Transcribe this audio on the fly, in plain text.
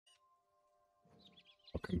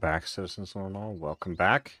Welcome back, citizens and all. Welcome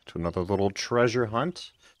back to another little treasure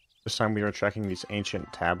hunt. This time we are tracking these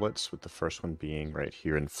ancient tablets, with the first one being right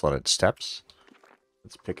here in Flooded Steppes.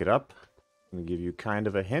 Let's pick it up. I'm going to give you kind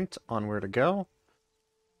of a hint on where to go.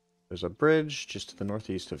 There's a bridge just to the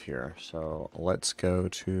northeast of here, so let's go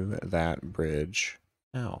to that bridge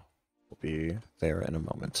now. We'll be there in a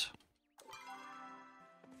moment.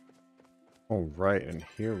 Alright, and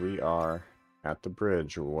here we are at the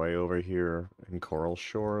bridge, way over here in Coral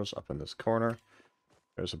Shores, up in this corner.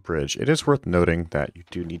 There's a bridge. It is worth noting that you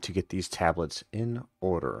do need to get these tablets in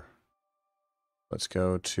order. Let's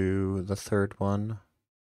go to the third one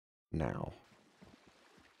now.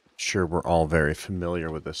 Sure, we're all very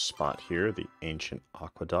familiar with this spot here, the ancient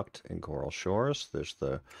aqueduct in Coral Shores. There's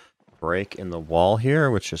the break in the wall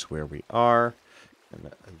here, which is where we are.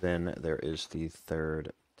 And then there is the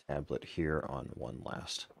third tablet here on one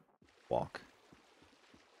last walk.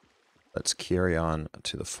 Let's carry on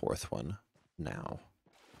to the fourth one now.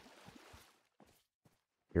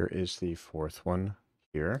 Here is the fourth one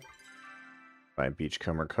here by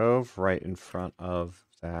Beachcomber Cove, right in front of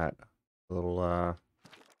that little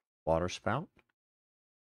water spout.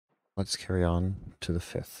 Let's carry on to the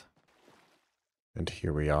fifth. And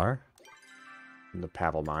here we are in the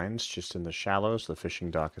Pavel Mines, just in the shallows. The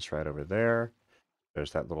fishing dock is right over there.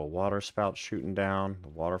 There's that little water spout shooting down. The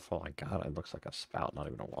waterfall, my god, it looks like a spout, not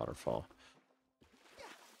even a waterfall.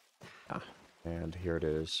 Ah, and here it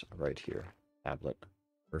is, right here. Tablet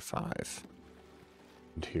number 5.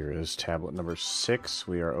 And here is tablet number 6.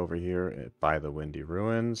 We are over here by the Windy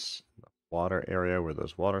Ruins, the water area where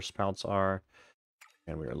those water spouts are.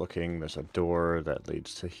 And we are looking, there's a door that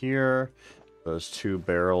leads to here. Those 2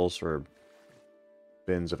 barrels or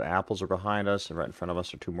bins of apples are behind us, and right in front of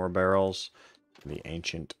us are 2 more barrels. The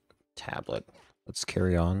ancient tablet. Let's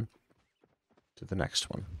carry on to the next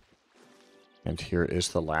one. And here is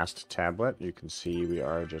the last tablet. You can see we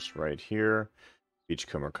are just right here.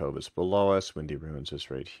 Beachcomber Cove is below us. Windy Ruins is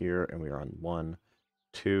right here. And we are on 1,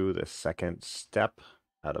 2, the second step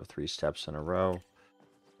out of 3 steps in a row.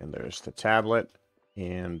 And there's the tablet.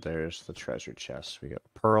 And there's the treasure chest. We got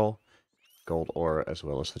pearl, gold ore, as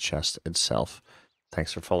well as the chest itself.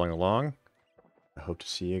 Thanks for following along. I hope to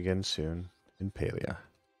see you again soon in Palia.